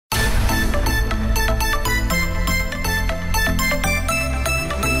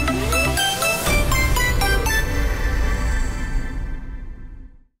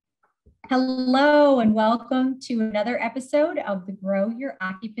Hello, and welcome to another episode of the Grow Your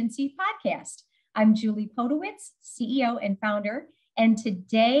Occupancy podcast. I'm Julie Podewitz, CEO and founder, and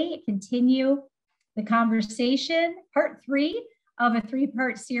today continue the conversation, part 3 of a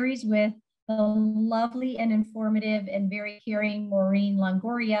 3-part series with the lovely and informative and very caring Maureen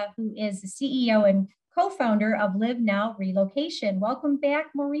Longoria, who is the CEO and co-founder of LivNow Relocation. Welcome back,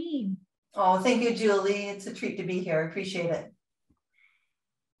 Maureen. Oh, thank you, Julie. It's a treat to be here. I appreciate it.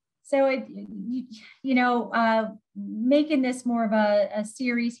 So, making this more of a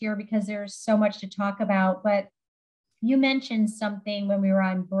series here because there's so much to talk about, but you mentioned something when we were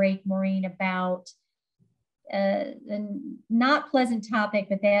on break, Maureen, about a not pleasant topic,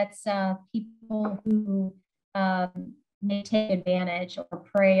 but that's people who may take advantage or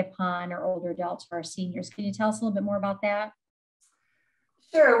prey upon our older adults or our seniors. Can you tell us a little bit more about that?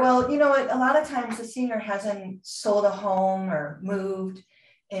 Sure. Well, you know what? A lot of times the senior hasn't sold a home or moved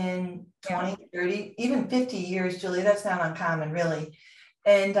in 20, 30, even 50 years, Julie. That's not uncommon, really.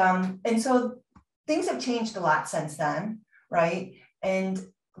 And so things have changed a lot since then, right? And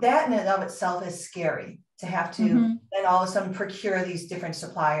that in and of itself is scary to have to then all of a sudden procure these different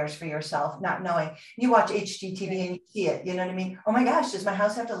suppliers for yourself, not knowing. You watch HGTV and you see it, you know what I mean? Oh my gosh, does my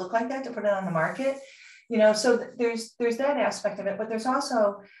house have to look like that to put it on the market? You know, so there's that aspect of it, but there's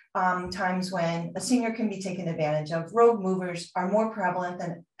also times when a senior can be taken advantage of. Rogue movers are more prevalent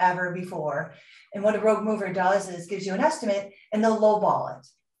than ever before. And what a rogue mover does is gives you an estimate and they'll lowball it.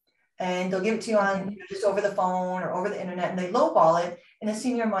 And they'll give it to you on just over the phone or over the internet, and they lowball it. And a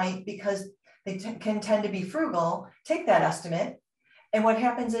senior might, because they can tend to be frugal, take that estimate. And what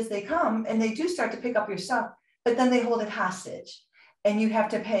happens is they come and they do start to pick up your stuff, but then they hold it hostage. And you have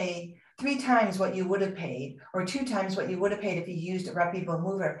to pay 3 times what you would have paid, or 2 times what you would have paid if you used a reputable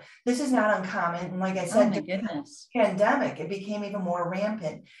mover. This is not uncommon. And like I said, during the pandemic, it became even more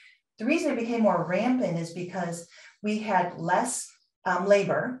rampant. The reason it became more rampant is because we had less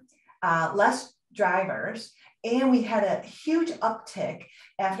labor, less drivers, and we had a huge uptick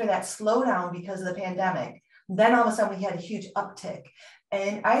after that slowdown because of the pandemic. Then all of a sudden we had a huge uptick.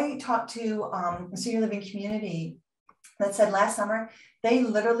 And I talked to a senior living community that said last summer, they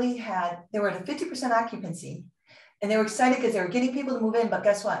literally they were at a 50% occupancy, and they were excited because they were getting people to move in. But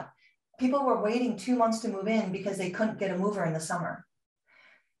guess what? People were waiting 2 months to move in because they couldn't get a mover in the summer.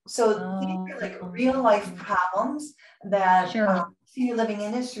 So these are like real life problems that senior living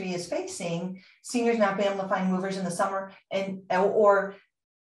industry is facing. Seniors not being able to find movers in the summer, or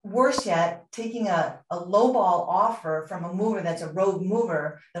worse yet, taking a lowball offer from a mover that's a rogue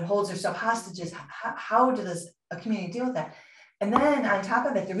mover that holds their stuff hostages. How does a community deal with that? And then on top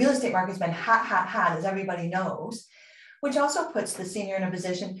of it, the real estate market's been hot, as everybody knows, which also puts the senior in a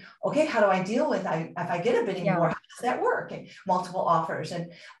position, okay, how do I deal with if I get a bidding war? How does that work? And multiple offers.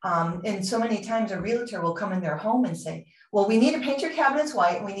 And so many times a realtor will come in their home and say, well, we need to paint your cabinets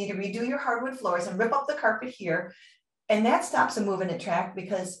white, and we need to redo your hardwood floors and rip up the carpet here. And that stops a move in a track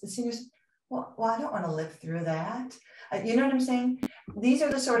because the seniors, well, I don't want to live through that. You know what I'm saying? These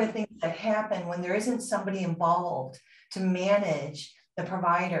are the sort of things that happen when there isn't somebody involved to manage the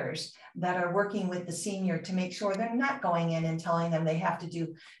providers that are working with the senior to make sure they're not going in and telling them they have to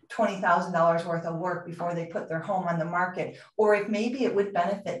do $20,000 worth of work before they put their home on the market. Or if maybe it would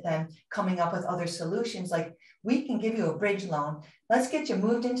benefit them coming up with other solutions, like we can give you a bridge loan. Let's get you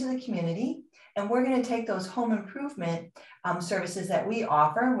moved into the community. And we're going to take those home improvement services that we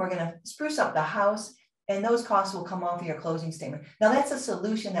offer, and we're going to spruce up the house, and those costs will come off of your closing statement. Now, that's a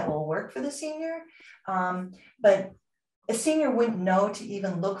solution that will work for the senior, but a senior wouldn't know to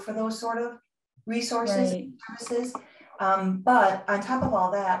even look for those sort of resources and services. But on top of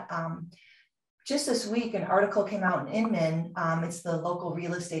all that, just this week, an article came out in Inman. It's the local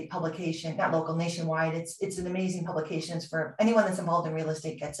real estate publication, not local, nationwide. It's an amazing publication. It's for anyone that's involved in real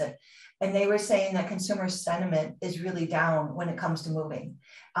estate gets it. And they were saying that consumer sentiment is really down when it comes to moving.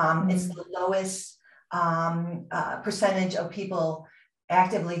 It's the lowest percentage of people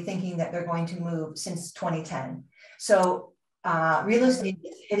actively thinking that they're going to move since 2010. So real estate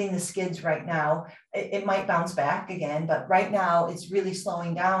is hitting the skids right now. It might bounce back again, but right now it's really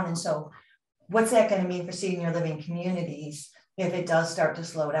slowing down. And so what's that going to mean for senior living communities if it does start to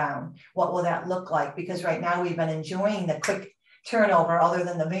slow down? What will that look like? Because right now we've been enjoying the quick turnover other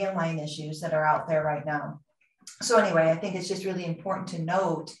than the van line issues that are out there right now. So anyway, I think it's just really important to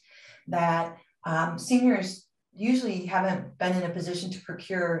note that seniors usually haven't been in a position to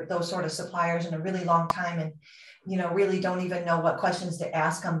procure those sort of suppliers in a really long time, and really don't even know what questions to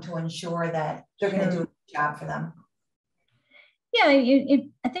ask them to ensure that they're going to do a good job for them. Yeah,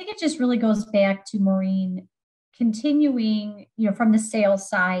 I think it just really goes back to Maureen continuing, from the sales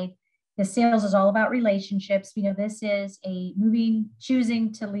side, because sales is all about relationships. We know this is a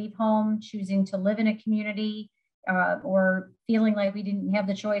choosing to leave home, choosing to live in a community, or feeling like we didn't have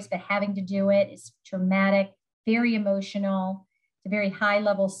the choice, but having to do it is traumatic, very emotional. It's a very high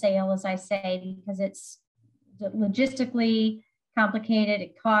level sale, as I say, because it's logistically complicated.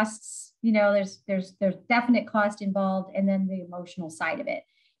 It costs, there's definite cost involved, and then the emotional side of it.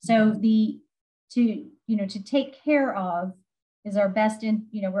 So to take care of is our best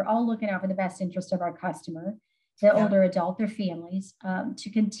we're all looking out for the best interest of our customer, the older adult, their families,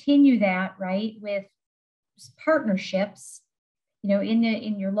 to continue that, right, with partnerships,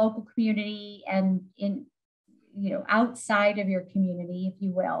 in your local community and in, outside of your community, if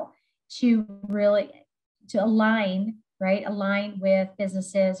you will, to align with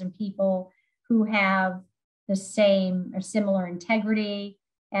businesses and people who have the same or similar integrity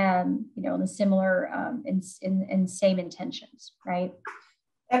and, the similar and same intentions, right?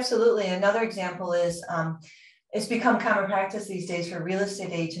 Absolutely. Another example is it's become common practice these days for real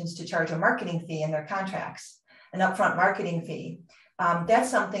estate agents to charge a marketing fee in their contracts, an upfront marketing fee.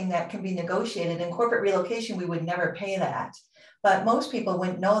 That's something that can be negotiated. In corporate relocation, we would never pay that. But most people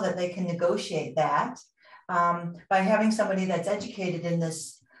wouldn't know that they can negotiate that by having somebody that's educated in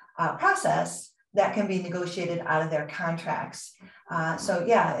this process that can be negotiated out of their contracts. So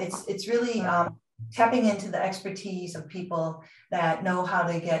yeah, it's really tapping into the expertise of people that know how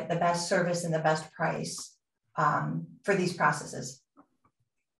to get the best service and the best price for these processes.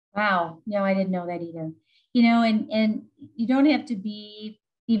 Wow, no, I didn't know that either. And you don't have to be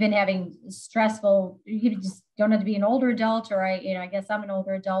even having stressful, you just don't have to be an older adult, or I guess I'm an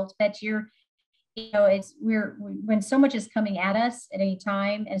older adult, but when so much is coming at us at any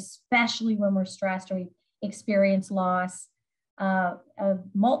time, especially when we're stressed or we experience loss,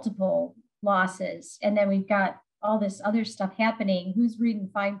 multiple losses, and then we've got all this other stuff happening. Who's reading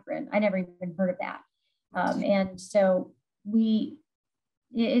fine print? I never even heard of that. And so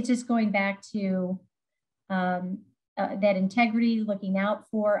it's just going back to that integrity, looking out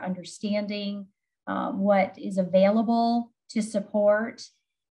for, understanding what is available to support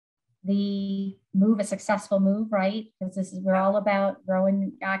the move, a successful move, right? Because we're all about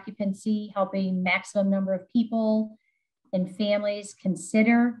growing occupancy, helping maximum number of people and families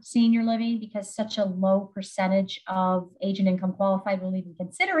consider senior living, because such a low percentage of age and income qualified will even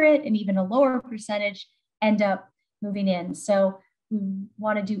consider it, and even a lower percentage end up moving in. So we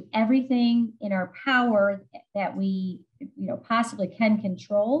want to do everything in our power that we possibly can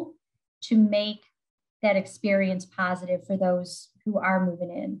control to make that experience positive for those who are moving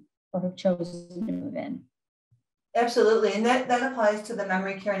in or who've chosen to move in. Absolutely. And that applies to the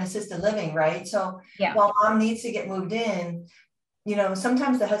memory care and assisted living, right? So while mom needs to get moved in,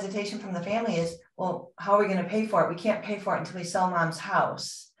 sometimes the hesitation from the family is, well, how are we going to pay for it? We can't pay for it until we sell mom's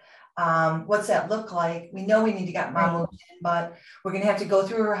house. What's that look like? We know we need to get mom moved in, but we're going to have to go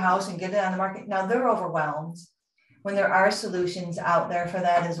through her house and get it on the market. Now they're overwhelmed when there are solutions out there for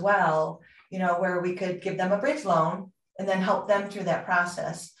that as well, where we could give them a bridge loan and then help them through that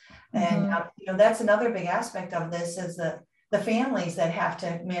process. And, that's another big aspect of this is the families that have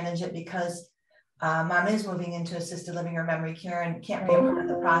to manage it, because mom is moving into assisted living or memory care and can't be a part of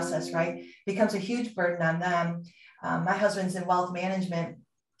the process, right? Becomes a huge burden on them. My husband's in wealth management.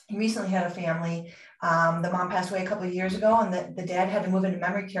 He recently had a family. The mom passed away a couple of years ago, and the dad had to move into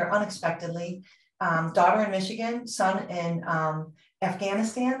memory care unexpectedly. Daughter in Michigan, son in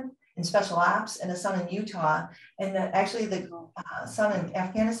Afghanistan in special ops, and a son in Utah. And the son in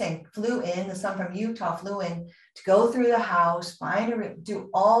Afghanistan flew in, the son from Utah flew in to go through the house, do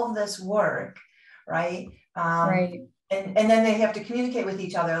all of this work, right? And then they have to communicate with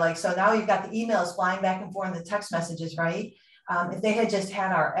each other. Like, so now you've got the emails flying back and forth, the text messages, right? If they had just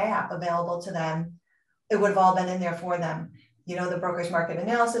had our app available to them, it would have all been in there for them. The broker's market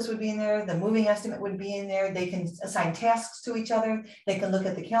analysis would be in there. The moving estimate would be in there. They can assign tasks to each other. They can look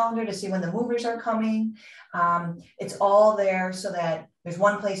at the calendar to see when the movers are coming. It's all there so that there's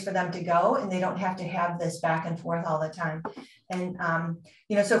one place for them to go, and they don't have to have this back and forth all the time. And,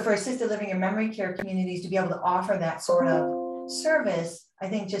 so for assisted living and memory care communities to be able to offer that sort of service, I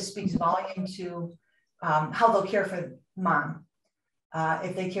think just speaks volume to how they'll care for mom,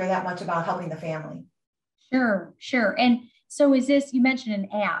 if they care that much about helping the family. Sure. And so you mentioned an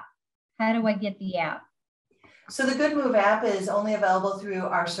app. How do I get the app? So the Good Move app is only available through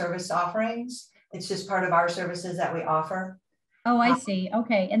our service offerings. It's just part of our services that we offer. Oh, I see.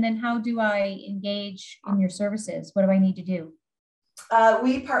 Okay. And then how do I engage in your services? What do I need to do?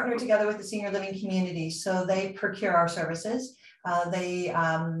 We partner together with the senior living community, so they procure our services. They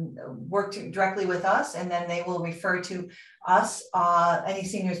work directly with us, and then they will refer to us any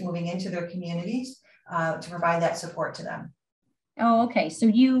seniors moving into their communities to provide that support to them. Oh, okay. So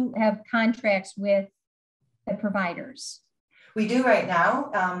you have contracts with the providers. We do right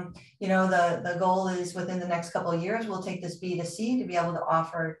now. You know, the goal is within the next couple of years, we'll take this B2C to be able to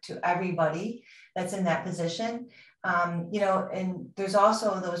offer to everybody that's in that position. You know, and there's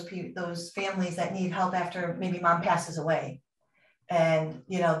also those families that need help after maybe mom passes away, and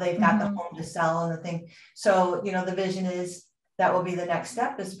you know they've got the home to sell and the thing. So you know the vision is that will be the next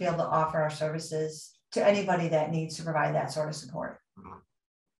step, is to be able to offer our services to anybody that needs to provide that sort of support.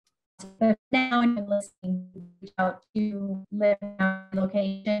 But now I'm listening, reach out to LivNow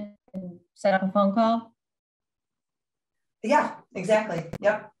Relocation and set up a phone call. Yeah, exactly.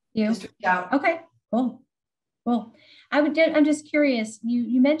 Yep. Just reach out. Okay, cool. Cool. I'm just curious,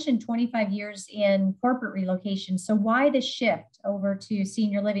 you mentioned 25 years in corporate relocation. So why the shift over to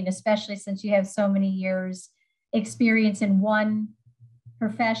senior living, especially since you have so many years experience in one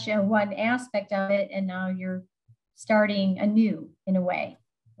profession, one aspect of it, and now you're starting anew in a way,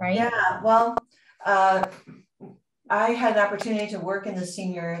 right? Yeah, well, I had an opportunity to work in the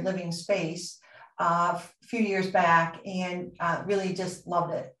senior living space a few years back, and really just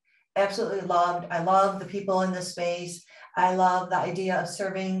loved it. Absolutely loved. I love the people in this space. I love the idea of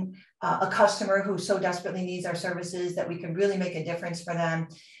serving a customer who so desperately needs our services that we can really make a difference for them.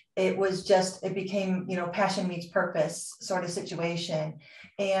 It became, you know, passion meets purpose sort of situation.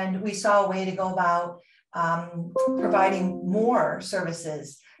 And we saw a way to go about providing more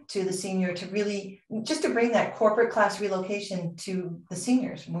services to the senior, to really just to bring that corporate class relocation to the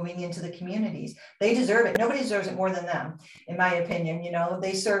seniors moving into the communities. They deserve it. Nobody deserves it more than them, in my opinion. You know,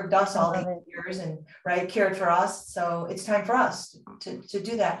 they served us all these years and cared for us. So it's time for us to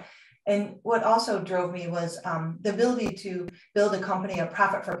do that. And what also drove me was the ability to build a company, a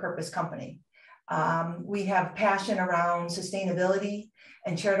profit for purpose company. We have passion around sustainability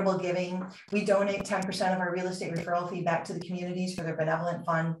and charitable giving. We donate 10% of our real estate referral fee back to the communities for their benevolent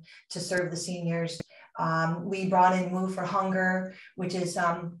fund to serve the seniors. We brought in Move for Hunger, which is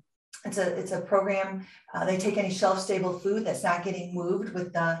it's a program. They take any shelf-stable food that's not getting moved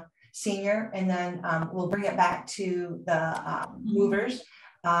with the senior, and then we'll bring it back to the movers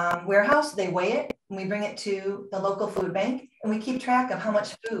warehouse. They weigh it, and we bring it to the local food bank, and we keep track of how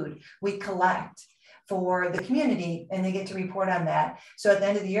much food we collect for the community, and they get to report on that. So at the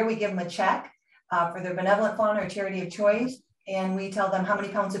end of the year, we give them a check for their benevolent fund or charity of choice, and we tell them how many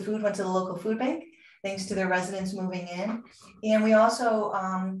pounds of food went to the local food bank, thanks to their residents moving in. And we also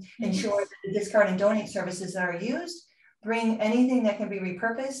ensure that the discard and donate services that are used bring anything that can be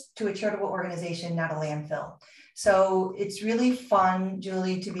repurposed to a charitable organization, not a landfill. So it's really fun,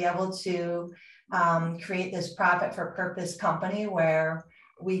 Julie, to be able to create this profit for purpose company where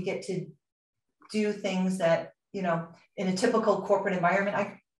we get to do things that, you know, in a typical corporate environment,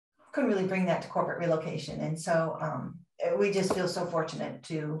 I couldn't really bring that to corporate relocation. And so we just feel so fortunate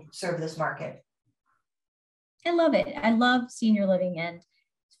to serve this market. I love it. I love senior living, and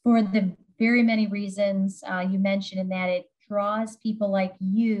for the very many reasons you mentioned, in that it draws people like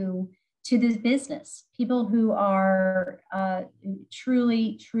you to this business, people who are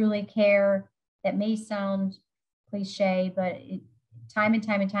truly care. That may sound cliche, but time and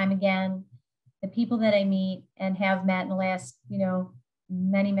time again, the people that I meet and have met in the last, you know,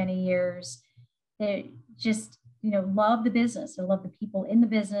 many years, they just, you know, love the business. They love the people in the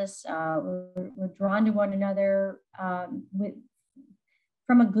business. We're drawn to one another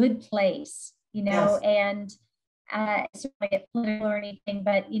from a good place, you know. Yes. And so I get political or anything,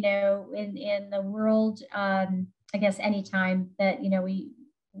 but, you know, in the world, I guess anytime that, you know, we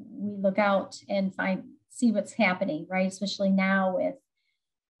look out and see what's happening, right? Especially now with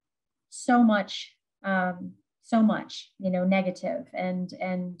so much, you know, negative and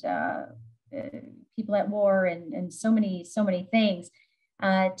people at war and so many things,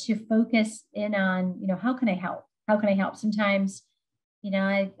 to focus in on, you know, how can I help? How can I help? Sometimes, you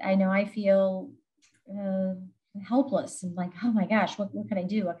know, I know I feel helpless and like, oh my gosh, what can I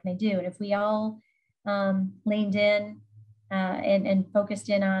do? What can I do? And if we all leaned in and focused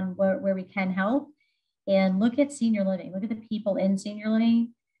in on where we can help, and look at senior living, look at the people in senior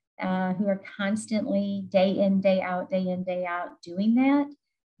living who are constantly day in, day out doing that.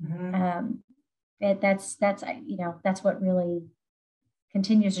 Mm-hmm. That's you know, that's what really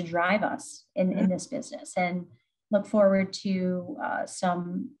continues to drive us in this business. And look forward to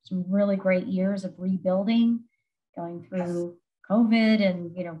some really great years of rebuilding, going through COVID,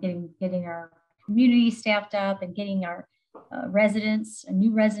 and, you know, getting our community staffed up and getting our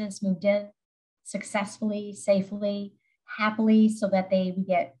new residents moved in successfully, safely, happily, so that they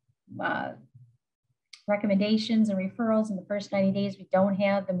get recommendations and referrals in the first 90 days. We don't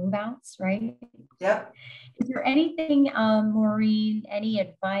have the move outs, right? Yep. Is there anything, Maureen, any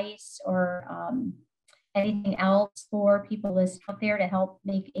advice or anything else for people listening out there to help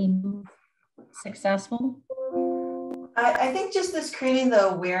make a move successful? I think just this creating the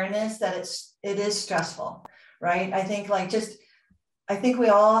awareness that it is stressful, right? I think we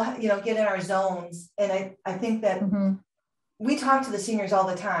all, get in our zones. And I think that we talk to the seniors all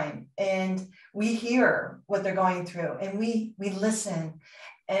the time, and we hear what they're going through, and we listen,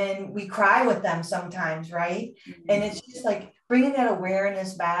 and we cry with them sometimes, right? And it's just like bringing that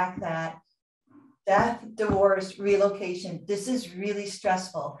awareness back that death, divorce, relocation, this is really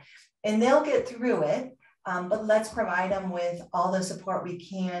stressful, and they'll get through it. But let's provide them with all the support we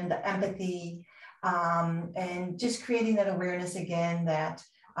can, the empathy, and just creating that awareness again that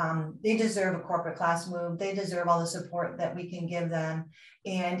they deserve a corporate class move. They deserve all the support that we can give them,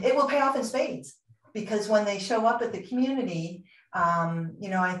 and it will pay off in spades, because when they show up at the community,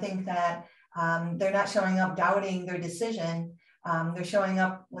 I think that they're not showing up doubting their decision. They're showing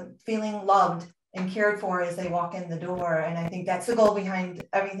up feeling loved and cared for as they walk in the door. And I think that's the goal behind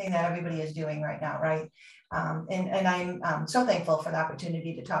everything that everybody is doing right now, right? And I'm so thankful for the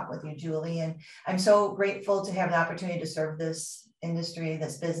opportunity to talk with you, Julie. And I'm so grateful to have the opportunity to serve this industry,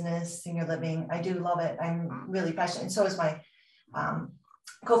 this business, senior living. I do love it. I'm really passionate. And so is my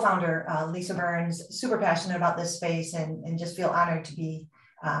co-founder, Lisa Burns, super passionate about this space, and just feel honored to be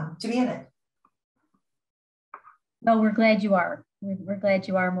in it. Well, we're glad you are. We're glad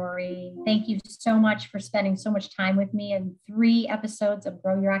you are, Maureen. Thank you so much for spending so much time with me in 3 episodes of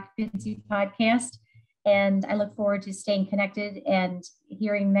Grow Your Occupancy podcast. And I look forward to staying connected and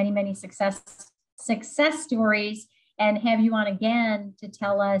hearing many, many success stories, and have you on again to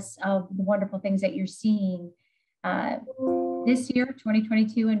tell us of the wonderful things that you're seeing this year,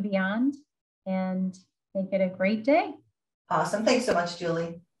 2022 and beyond. And make it a great day. Awesome. Thanks so much,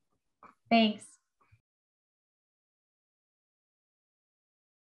 Julie. Thanks.